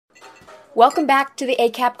Welcome back to the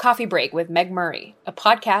ACAP Coffee Break with Meg Murray, a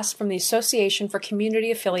podcast from the Association for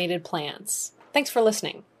Community Affiliated Plans. Thanks for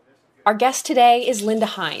listening. Our guest today is Linda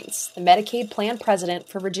Hines, the Medicaid Plan President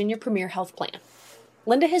for Virginia Premier Health Plan.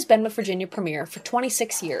 Linda has been with Virginia Premier for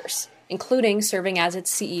 26 years, including serving as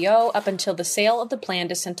its CEO up until the sale of the plan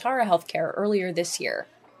to Sentara Healthcare earlier this year.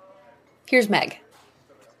 Here's Meg.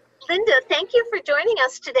 Linda, thank you for joining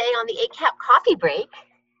us today on the ACAP Coffee Break.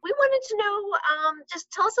 We wanted to know, just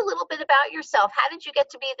tell us a little bit about yourself. How did you get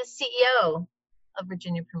to be the CEO of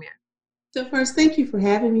Virginia Premier? So first, thank you for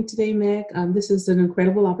having me today, Meg. This is an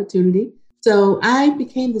incredible opportunity. So I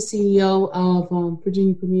became the CEO of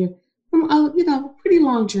Virginia Premier from a pretty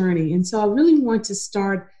long journey. And so I really want to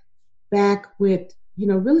start back with,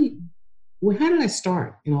 how did I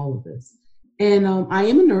start in all of this? And I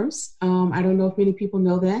am a nurse. I don't know if many people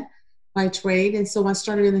know that by trade. And so I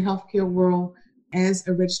started in the healthcare world as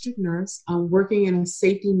a registered nurse, working in a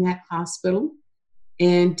safety net hospital,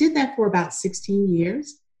 and did that for about 16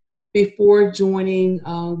 years. Before joining,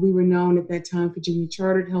 we were known at that time Virginia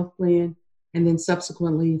Chartered Health Plan, and then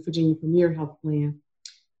subsequently Virginia Premier Health Plan.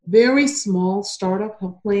 Very small startup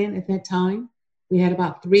health plan at that time. We had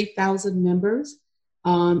about 3,000 members,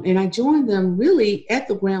 and I joined them really at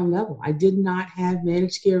the ground level. I did not have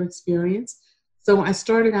managed care experience, so I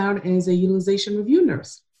started out as a utilization review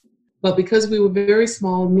nurse. But because we were very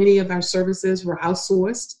small, many of our services were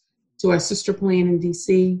outsourced to our sister plan in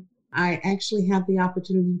DC. I actually had the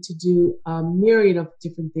opportunity to do a myriad of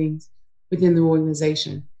different things within the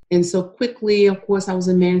organization. And so quickly, of course, I was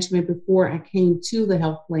in management before I came to the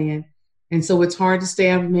health plan. And so it's hard to stay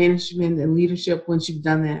out of management and leadership once you've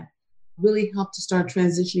done that. Really helped to start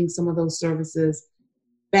transitioning some of those services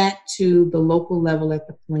back to the local level at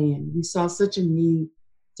the plan. We saw such a need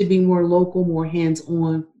to be more local, more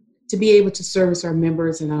hands-on, to be able to service our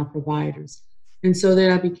members and our providers. And so then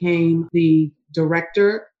I became the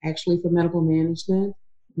director, actually, for medical management,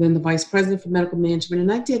 then the vice president for medical management.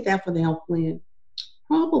 And I did that for the health plan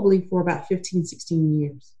probably for about 15, 16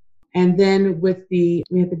 years. And then we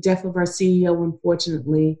had the death of our CEO,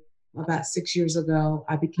 unfortunately, about 6 years ago,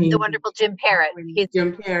 I became the wonderful Jim Parrott.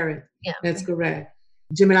 Jim Parrott, yeah. That's correct.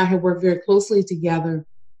 Jim and I have worked very closely together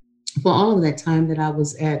for all of that time that I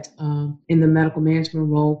was in the medical management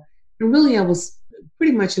role. And really, I was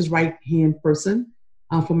pretty much his right-hand person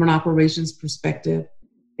from an operations perspective,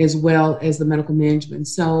 as well as the medical management.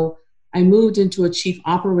 So I moved into a chief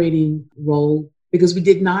operating role because we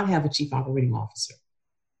did not have a chief operating officer.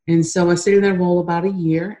 And so I stayed in that role about a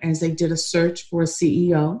year as they did a search for a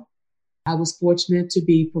CEO. I was fortunate to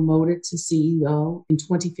be promoted to CEO in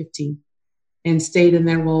 2015 and stayed in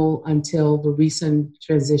that role until the recent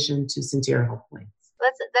transition to Sentara Health Plan.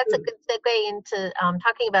 That's a good segue into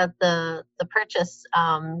talking about the purchase.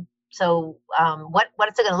 So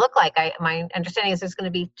what's it going to look like? My understanding is there's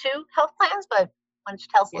going to be 2 health plans, but why don't you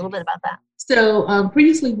tell us a little bit about that? So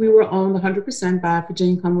previously we were owned 100% by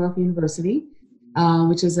Virginia Commonwealth University,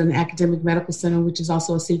 which is an academic medical center, which is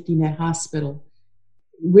also a safety net hospital.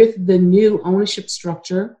 With the new ownership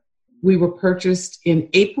structure, we were purchased in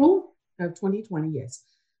April of 2020,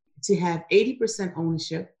 to have 80%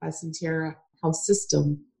 ownership by Sentara Health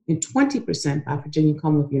System and 20% by Virginia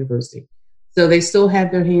Commonwealth University. So they still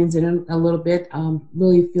have their hands in it a little bit,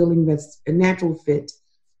 really feeling that's a natural fit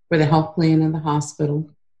for the health plan and the hospital.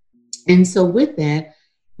 And so with that,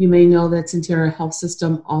 you may know that Sentara Health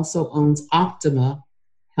System also owns Optima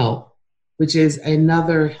Health, which is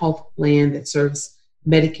another health plan that serves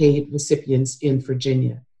Medicaid recipients in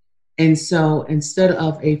Virginia. And so instead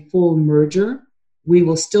of a full merger, we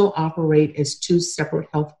will still operate as 2 separate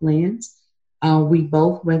health plans. We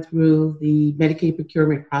both went through the Medicaid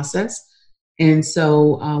procurement process, and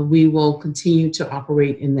so we will continue to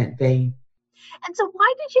operate in that vein. And so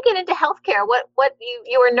why did you get into healthcare? What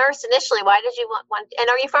you were a nurse initially. Why did you want and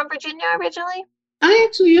are you from Virginia originally? I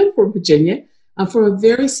actually am from Virginia. I'm from a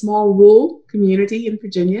very small rural community in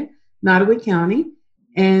Virginia, Nottoway County.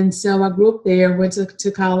 And so I grew up there, went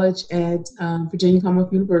to college at Virginia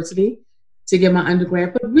Commonwealth University to get my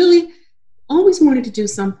undergrad, but really always wanted to do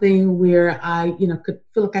something where I, could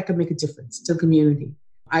feel like I could make a difference to the community.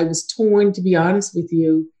 I was torn, to be honest with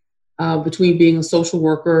you, between being a social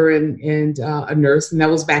worker and a nurse, and that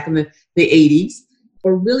was back in the 80s, but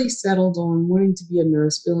really settled on wanting to be a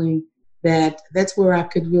nurse, feeling that that's where I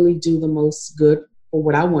could really do the most good for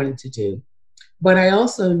what I wanted to do. But I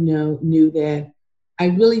also knew that I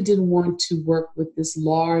really didn't want to work with this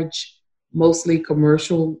large, mostly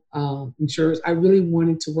commercial insurers. I really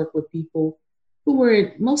wanted to work with people who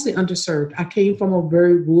were mostly underserved. I came from a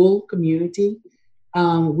very rural community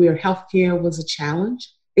where healthcare was a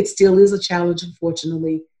challenge. It still is a challenge,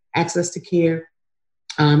 unfortunately, access to care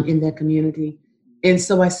in that community. And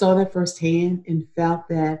so I saw that firsthand and felt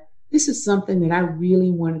that this is something that I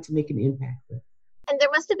really wanted to make an impact with. And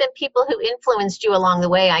there must have been people who influenced you along the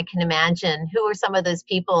way, I can imagine. Who were some of those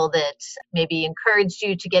people that maybe encouraged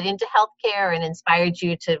you to get into healthcare and inspired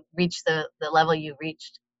you to reach the level you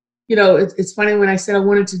reached? You know, it's funny when I said I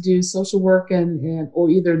wanted to do social work and or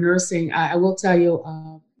either nursing. I will tell you,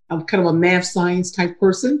 I'm kind of a math science type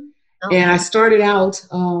person. Oh. And I started out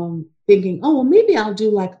thinking, oh, well, maybe I'll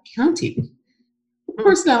do like accounting.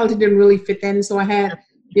 Personality didn't really fit that. And so I had,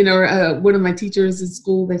 one of my teachers in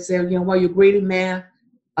school, they said, while you're great in math,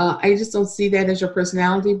 I just don't see that as your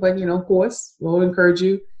personality. But, of course, we'll encourage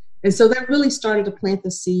you. And so that really started to plant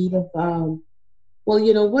the seed of,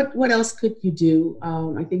 what else could you do?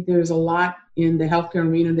 I think there's a lot in the healthcare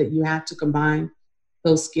arena that you have to combine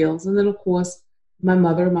those skills. And then, of course,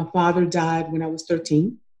 my father died when I was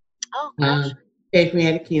 13. Oh, gosh.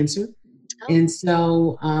 Pancreatic cancer. Oh. And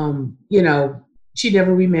so, she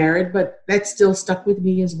never remarried, but that still stuck with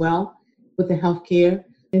me as well with the healthcare.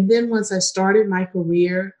 And then once I started my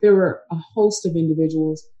career, there were a host of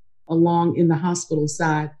individuals along in the hospital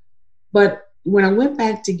side. But when I went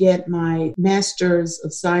back to get my Master's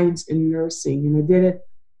of Science in Nursing, and I did it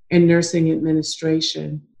in nursing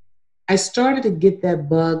administration, I started to get that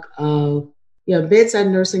bug of, bedside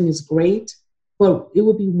nursing is great, but it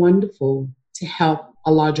would be wonderful to help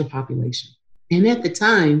a larger population. And at the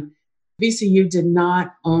time, VCU did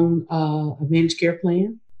not own a managed care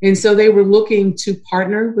plan. And so they were looking to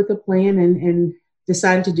partner with a plan and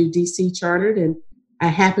decided to do DC chartered. And I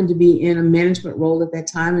happened to be in a management role at that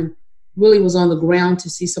time and really was on the ground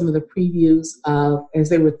to see some of the previews as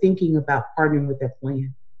they were thinking about partnering with that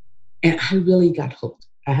plan. And I really got hooked,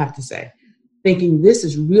 I have to say, thinking this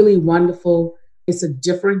is really wonderful. It's a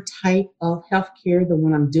different type of healthcare than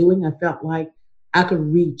what I'm doing. I felt like I could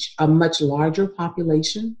reach a much larger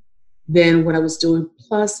population than what I was doing.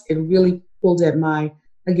 Plus, it really pulled at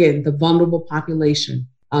the vulnerable population,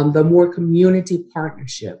 the more community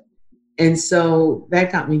partnership. And so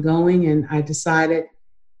that got me going. And I decided,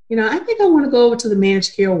 I think I want to go over to the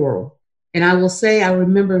managed care world. And I will say, I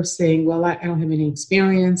remember saying, well, I don't have any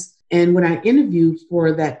experience. And when I interviewed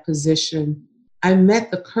for that position, I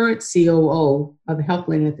met the current COO of the health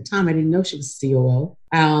plan at the time. I didn't know she was COO.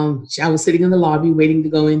 I was sitting in the lobby waiting to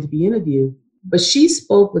go in to be interviewed. But she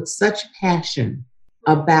spoke with such passion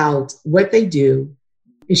about what they do.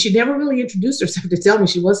 And she never really introduced herself to tell me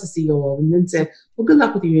she was a COO, and then said, well, good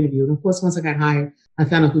luck with your interview. And of course, once I got hired, I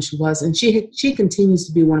found out who she was. And she continues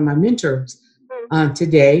to be one of my mentors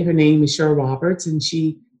today. Her name is Cheryl Roberts, and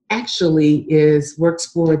she actually works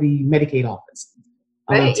for the Medicaid office.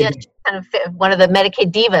 Right, yes, kind of one of the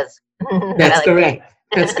Medicaid divas. That's correct.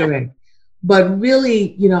 That's correct. But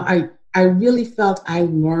really, I really felt I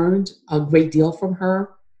learned a great deal from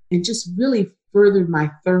her and just really furthered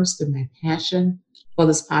my thirst and my passion for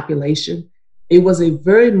this population. It was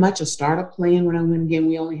very much a startup plan when I went. Again,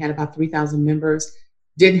 we only had about 3,000 members,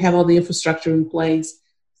 didn't have all the infrastructure in place.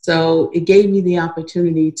 So it gave me the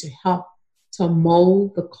opportunity to help to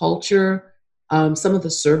mold the culture, some of the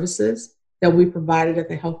services that we provided at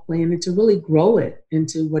the health plan, and to really grow it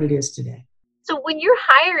into what it is today. So when you're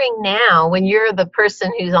hiring now, when you're the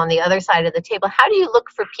person who's on the other side of the table, how do you look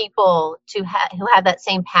for people who have that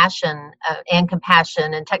same passion and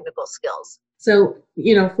compassion and technical skills? So,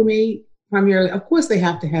 for me, primarily, of course, they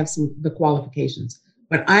have to have the qualifications,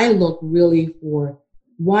 but I look really for,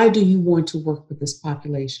 why do you want to work with this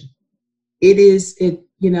population?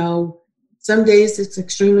 Some days it's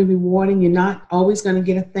extremely rewarding. You're not always going to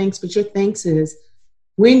get a thanks, but your thanks is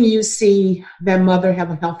when you see that mother have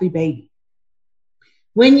a healthy baby.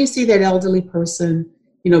 When you see that elderly person,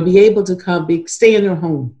 be able to stay in their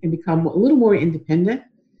home and become a little more independent.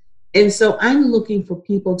 And so I'm looking for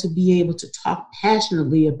people to be able to talk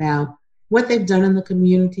passionately about what they've done in the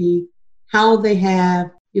community, how they have,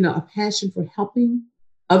 a passion for helping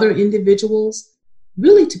other individuals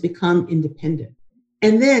really to become independent.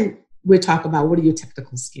 And then we'll talk about what are your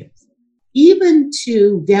technical skills, even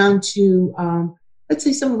down to, let's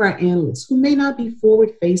say some of our analysts who may not be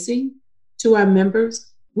forward facing to our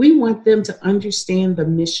members. We want them to understand the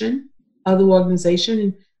mission of the organization.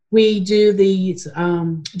 And we do these,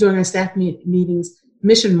 during our staff meetings,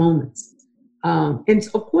 mission moments. And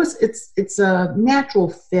of course, it's a natural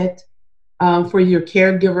fit for your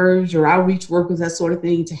caregivers, your outreach workers, that sort of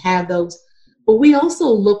thing, to have those. But we also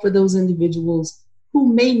look for those individuals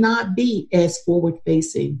who may not be as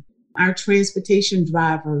forward-facing. Our transportation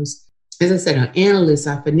drivers, as I said, our analysts,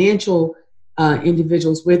 our financial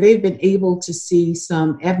individuals, where they've been able to see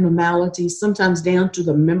some abnormalities, sometimes down to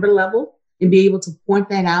the member level, and be able to point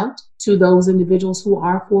that out to those individuals who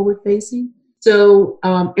are forward facing. So,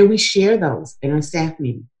 and we share those in our staff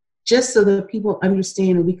meeting, just so that people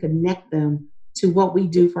understand and we connect them to what we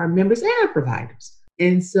do for our members and our providers.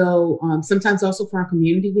 And so sometimes also for our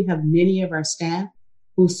community, we have many of our staff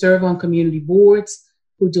who serve on community boards,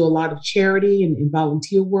 who do a lot of charity and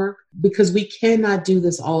volunteer work, because we cannot do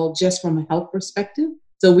this all just from a health perspective.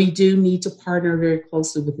 So we do need to partner very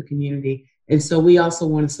closely with the community. And so we also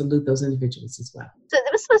want to salute those individuals as well. So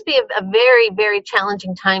this must be a very, very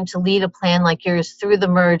challenging time to lead a plan like yours through the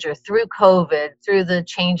merger, through COVID, through the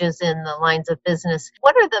changes in the lines of business.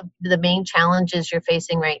 What are the main challenges you're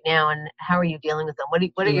facing right now, and how are you dealing with them?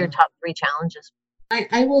 What are your top 3 challenges?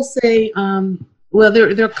 I will say, well, there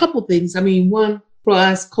are a couple things. I mean, one, for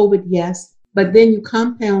us, COVID, yes. But then you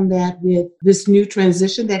compound that with this new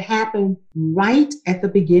transition that happened right at the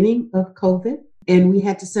beginning of COVID. And we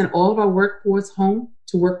had to send all of our workforce home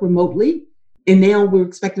to work remotely. And now we're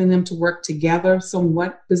expecting them to work together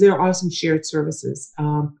somewhat, because there are some shared services.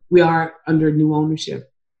 We are under new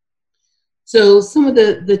ownership. So some of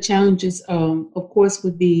the challenges, of course,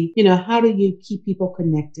 would be, how do you keep people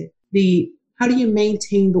connected? How do you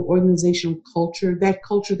maintain the organizational culture, that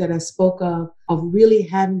culture that I spoke of really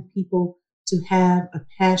having people to have a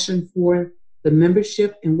passion for the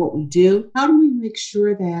membership and what we do? How do we make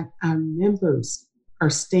sure that our members are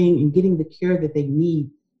staying and getting the care that they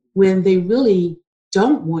need when they really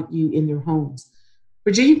don't want you in their homes?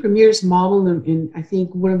 Virginia Premier's model, and I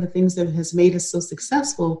think one of the things that has made us so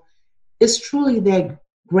successful is truly that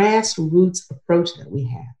grassroots approach that we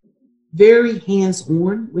have. Very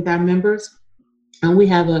hands-on with our members. And we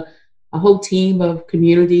have a whole team of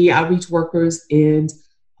community outreach workers and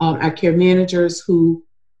our care managers who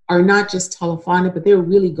are not just telephonic, but they're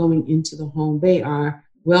really going into the home. They are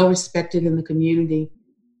well respected in the community.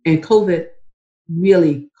 And COVID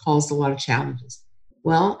really caused a lot of challenges.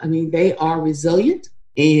 Well, I mean, they are resilient.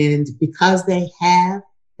 And because they have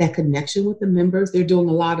that connection with the members, they're doing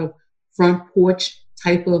a lot of front porch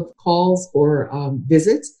type of calls or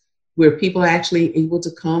visits, where people are actually able to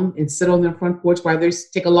come and sit on their front porch while they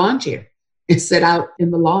take a lawn chair and sit out in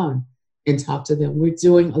the lawn and talk to them. We're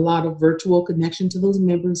doing a lot of virtual connection to those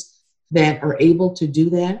members that are able to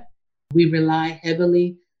do that. We rely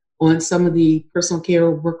heavily on some of the personal care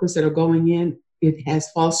workers that are going in. It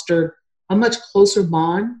has fostered a much closer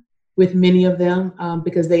bond with many of them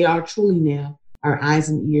because they are truly now our eyes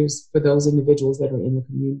and ears for those individuals that are in the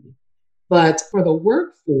community. But for the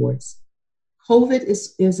workforce, COVID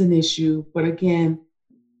is an issue, but again,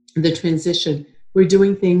 the transition, we're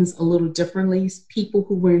doing things a little differently. People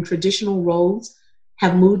who were in traditional roles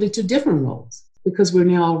have moved into different roles because we're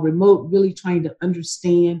now remote, really trying to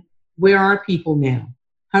understand where are people now?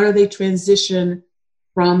 How do they transition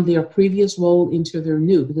from their previous role into their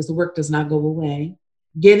new, because the work does not go away,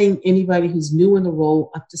 getting anybody who's new in the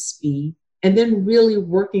role up to speed, and then really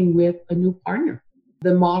working with a new partner.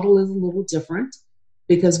 The model is a little different,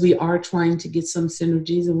 because we are trying to get some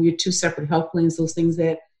synergies, and we are 2 separate health plans. Those things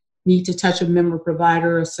that need to touch a member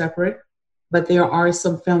provider are separate, but there are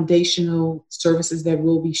some foundational services that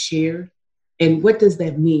will be shared. And what does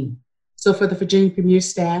that mean? So for the Virginia Premier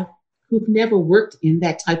staff who've never worked in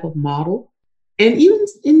that type of model, and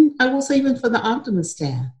I will say even for the Optima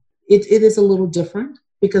staff, it is a little different,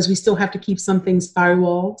 because we still have to keep some things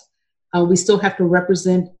firewalled. We still have to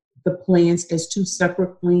represent the plans as 2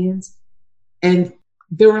 separate plans. And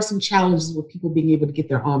there are some challenges with people being able to get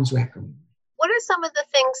their arms wrapped around. What are some of the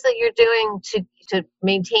things that you're doing to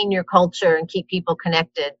maintain your culture and keep people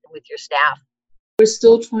connected with your staff? We're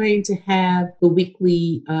still trying to have the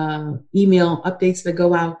weekly email updates that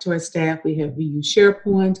go out to our staff. We use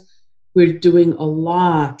SharePoint. We're doing a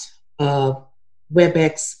lot of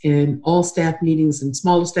WebEx and all staff meetings and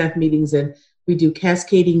smaller staff meetings. And we do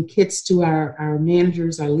cascading kits to our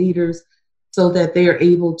managers, our leaders, so that they are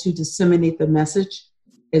able to disseminate the message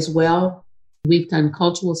as well. We've done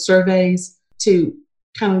cultural surveys to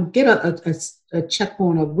kind of get a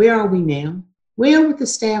checkpoint of where are we now? Where would the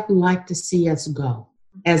staff like to see us go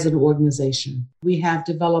as an organization? We have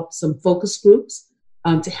developed some focus groups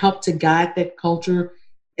to help to guide that culture,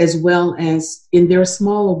 as well as in their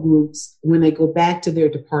smaller groups, when they go back to their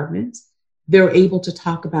departments, they're able to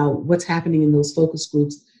talk about what's happening in those focus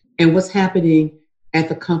groups and what's happening at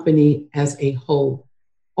the company as a whole.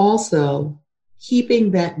 Also,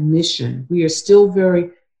 keeping that mission. We are still very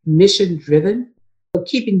mission driven, but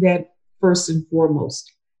keeping that first and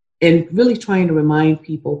foremost, and really trying to remind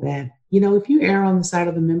people that, if you err on the side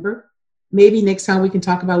of the member, maybe next time we can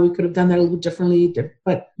talk about, we could have done that a little differently,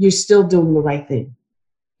 but you're still doing the right thing.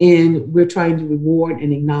 And we're trying to reward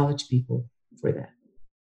and acknowledge people for that.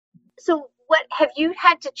 So what have you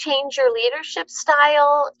had to change your leadership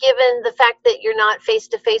style given the fact that you're not face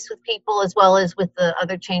to face with people as well as with the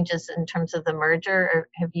other changes in terms of the merger? Or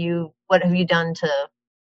what have you done to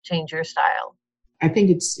change your style? I think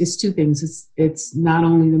it's two things. It's not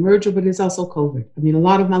only the merger, but it's also COVID. I mean, a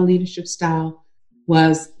lot of my leadership style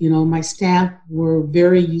was, my staff were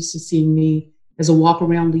very used to seeing me as a walk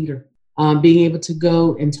around leader, being able to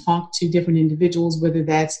go and talk to different individuals, whether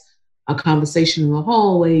that's a conversation in the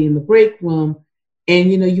hallway, in the break room.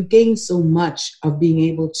 And, you gain so much of being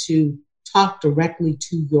able to talk directly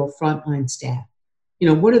to your frontline staff.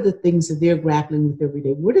 What are the things that they're grappling with every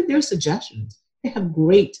day? What are their suggestions? They have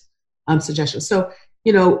great suggestions. So,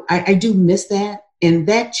 I do miss that. And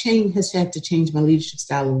that change has had to change my leadership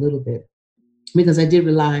style a little bit because I did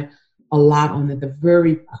rely a lot on the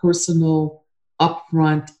very personal,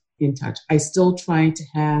 upfront, in touch. I still try to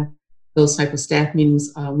have those type of staff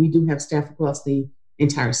meetings. We do have staff across the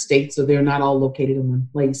entire state, so they're not all located in one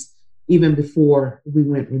place, even before we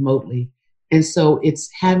went remotely. And so it's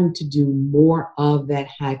having to do more of that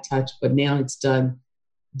high touch, but now it's done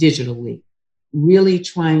digitally. Really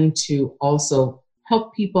trying to also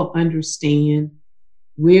help people understand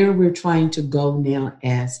where we're trying to go now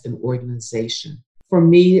as an organization. For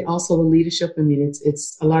me, also the leadership,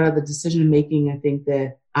 it's a lot of the decision making, I think,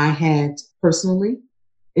 that I had personally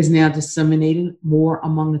is now disseminated more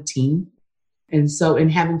among a team. And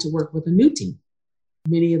having to work with a new team.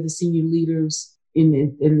 Many of the senior leaders in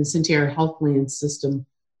the Sentara Health Plan system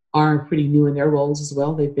are pretty new in their roles as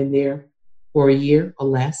well. They've been there for a year or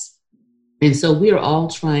less. And so we are all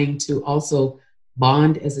trying to also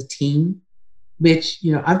bond as a team, which,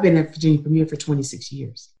 I've been at Virginia Premier for 26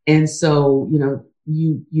 years. And so,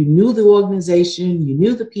 you knew the organization, you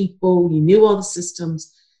knew the people, you knew all the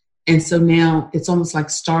systems. And so now it's almost like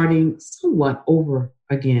starting somewhat over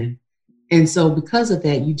again. And so because of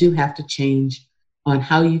that, you do have to change on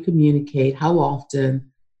how you communicate, how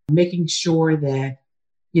often, making sure that,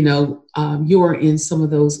 you are in some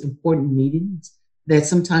of those important meetings that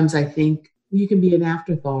sometimes I think you can be an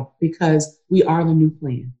afterthought because we are the new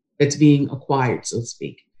plan that's being acquired, so to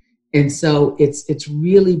speak. And so it's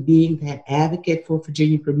really being that advocate for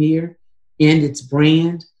Virginia Premier and its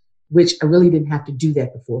brand, which I really didn't have to do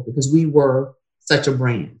that before because we were such a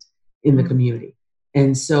brand in the community.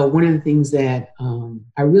 And so one of the things that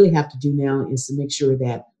I really have to do now is to make sure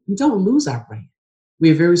that we don't lose our brand.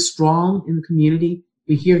 We're very strong in the community.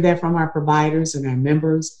 We hear that from our providers and our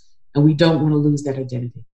members, and we don't want to lose that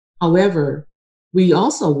identity. However, we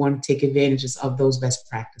also want to take advantages of those best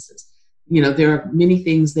practices. There are many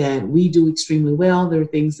things that we do extremely well. There are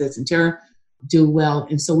things that Sentara do well.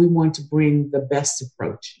 And so we want to bring the best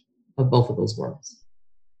approach of both of those worlds.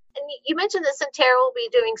 And you mentioned that Sentara will be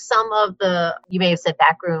doing some of the, you may have said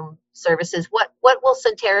backroom services. What will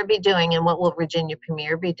Sentara be doing and what will Virginia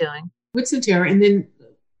Premier be doing? With Sentara, and then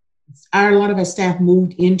a lot of our staff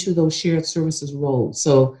moved into those shared services roles.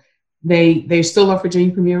 So they still are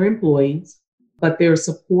Virginia Premier employees, but they're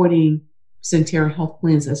supporting Sentara Health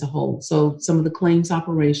Plans as a whole. So some of the claims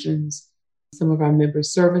operations, some of our member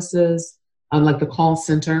services, like the call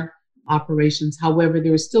center operations. However,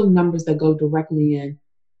 there are still numbers that go directly in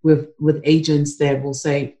with agents that will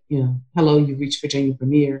say, hello, you've reached Virginia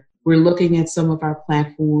Premier. We're looking at some of our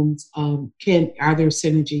platforms. Are there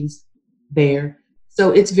synergies there? So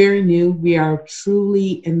it's very new. We are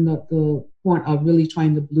truly in the point of really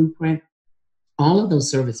trying to blueprint all of those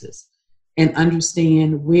services and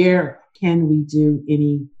understand where can we do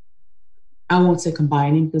any, I won't say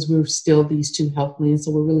combining because we're still these two health plans,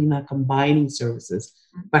 so we're really not combining services,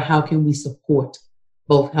 but how can we support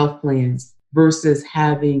both health plans versus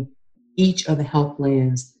having each of the health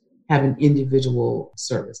plans have an individual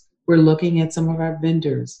service. We're looking at some of our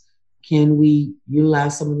vendors. Can we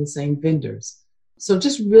utilize some of the same vendors? So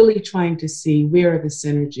just really trying to see where are the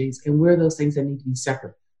synergies and where are those things that need to be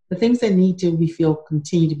separate. The things that need to, we feel,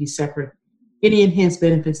 continue to be separate. Any enhanced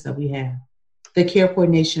benefits that we have. The care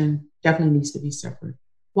coordination definitely needs to be separate.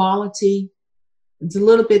 Quality, it's a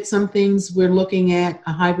little bit, some things we're looking at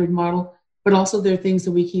a hybrid model, but also there are things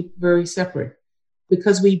that we keep very separate.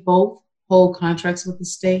 Because we both hold contracts with the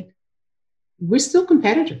state, we're still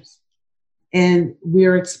competitors. And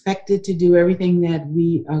we're expected to do everything that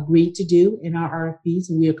we agreed to do in our RFPs,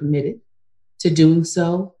 and we are committed to doing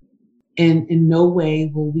so. And in no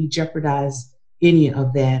way will we jeopardize any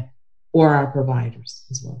of that or our providers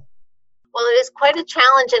as well. Well, it is quite a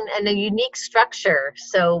challenge and a unique structure.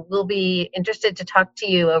 So we'll be interested to talk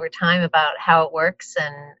to you over time about how it works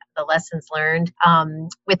and the lessons learned.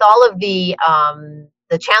 With all of the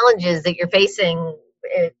challenges that you're facing,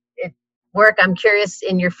 work, I'm curious,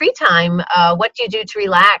 in your free time, what do you do to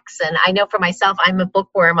relax? And I know for myself, I'm a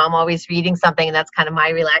bookworm. I'm always reading something, and that's kind of my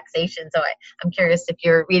relaxation. So I'm curious if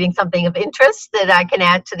you're reading something of interest that I can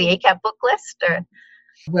add to the ACAP book list. Or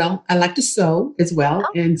Well, I like to sew as well.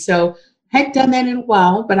 And so I hadn't done that in a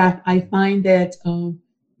while, but I find that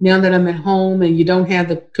now that I'm at home and you don't have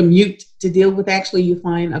the commute to deal with, actually you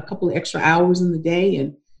find a couple of extra hours in the day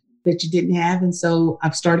and that you didn't have. And so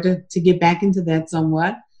I've started to get back into that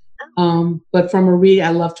somewhat. But from a read, I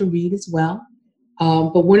love to read as well.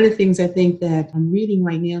 But one of the things I think that I'm reading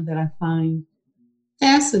right now that I find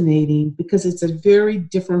fascinating, because it's a very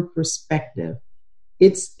different perspective.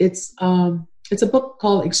 It's a book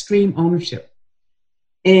called Extreme Ownership.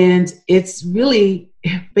 And it's really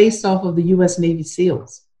based off of the U.S. Navy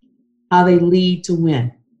SEALs, how they lead to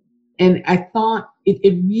win. And I thought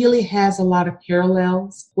it really has a lot of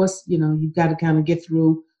parallels. Of course, you've got to kind of get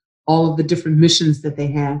through all of the different missions that they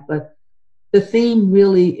have. But the theme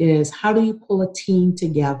really is, how do you pull a team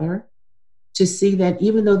together to see that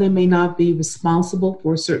even though they may not be responsible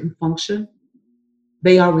for a certain function,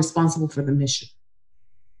 they are responsible for the mission.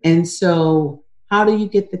 And so how do you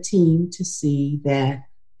get the team to see that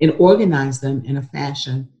and organize them in a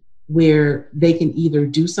fashion where they can either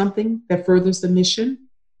do something that furthers the mission,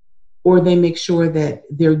 or they make sure that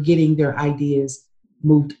they're getting their ideas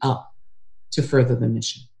moved up to further the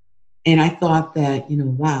mission. And I thought that,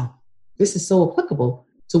 wow, this is so applicable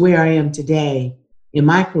to where I am today in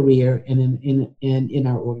my career and in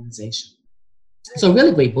our organization. So a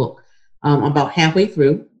really great book. I'm about halfway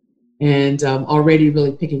through and already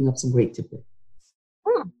really picking up some great tidbits.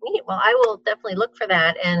 Neat. Well, I will definitely look for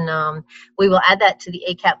that, and we will add that to the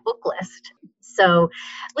ACAP book list. So,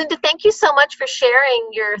 Linda, thank you so much for sharing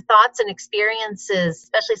your thoughts and experiences,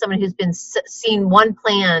 especially someone who's been seen one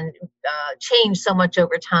plan change so much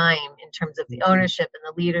over time in terms of the ownership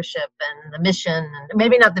and the leadership and the mission, and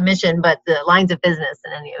maybe not the mission, but the lines of business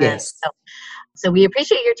in any event. Yes. So we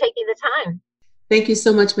appreciate your taking the time. Thank you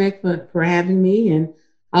so much, Meg, for having me, and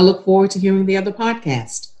I look forward to hearing the other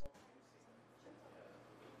podcast.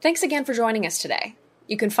 Thanks again for joining us today.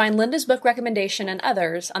 You can find Linda's book recommendation and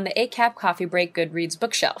others on the ACAP Coffee Break Goodreads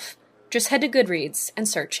bookshelf. Just head to Goodreads and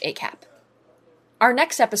search ACAP. Our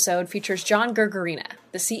next episode features John Gurgarina,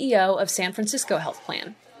 the CEO of San Francisco Health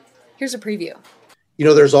Plan. Here's a preview.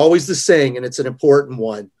 There's always the saying, and it's an important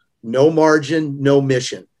one: no margin, no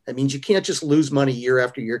mission. That means you can't just lose money year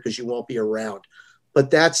after year because you won't be around. But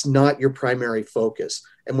that's not your primary focus.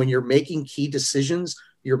 And when you're making key decisions,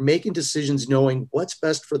 you're making decisions knowing what's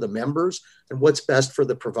best for the members and what's best for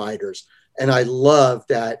the providers. And I love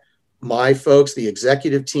that my folks, the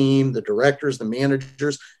executive team, the directors, the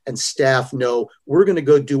managers, and staff know we're going to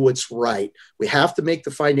go do what's right. We have to make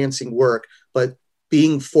the financing work, but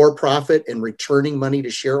being for profit and returning money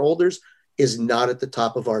to shareholders is not at the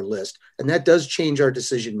top of our list. And that does change our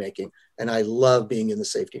decision making. And I love being in the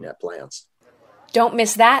safety net plans. Don't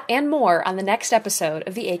miss that and more on the next episode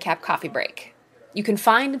of the ACAP Coffee Break. You can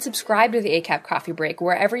find and subscribe to the ACAP Coffee Break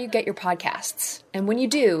wherever you get your podcasts. And when you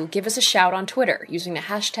do, give us a shout on Twitter using the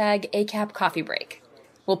hashtag ACAP Coffee Break.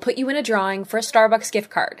 We'll put you in a drawing for a Starbucks gift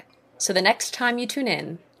card. So the next time you tune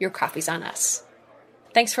in, your coffee's on us.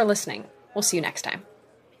 Thanks for listening. We'll see you next time.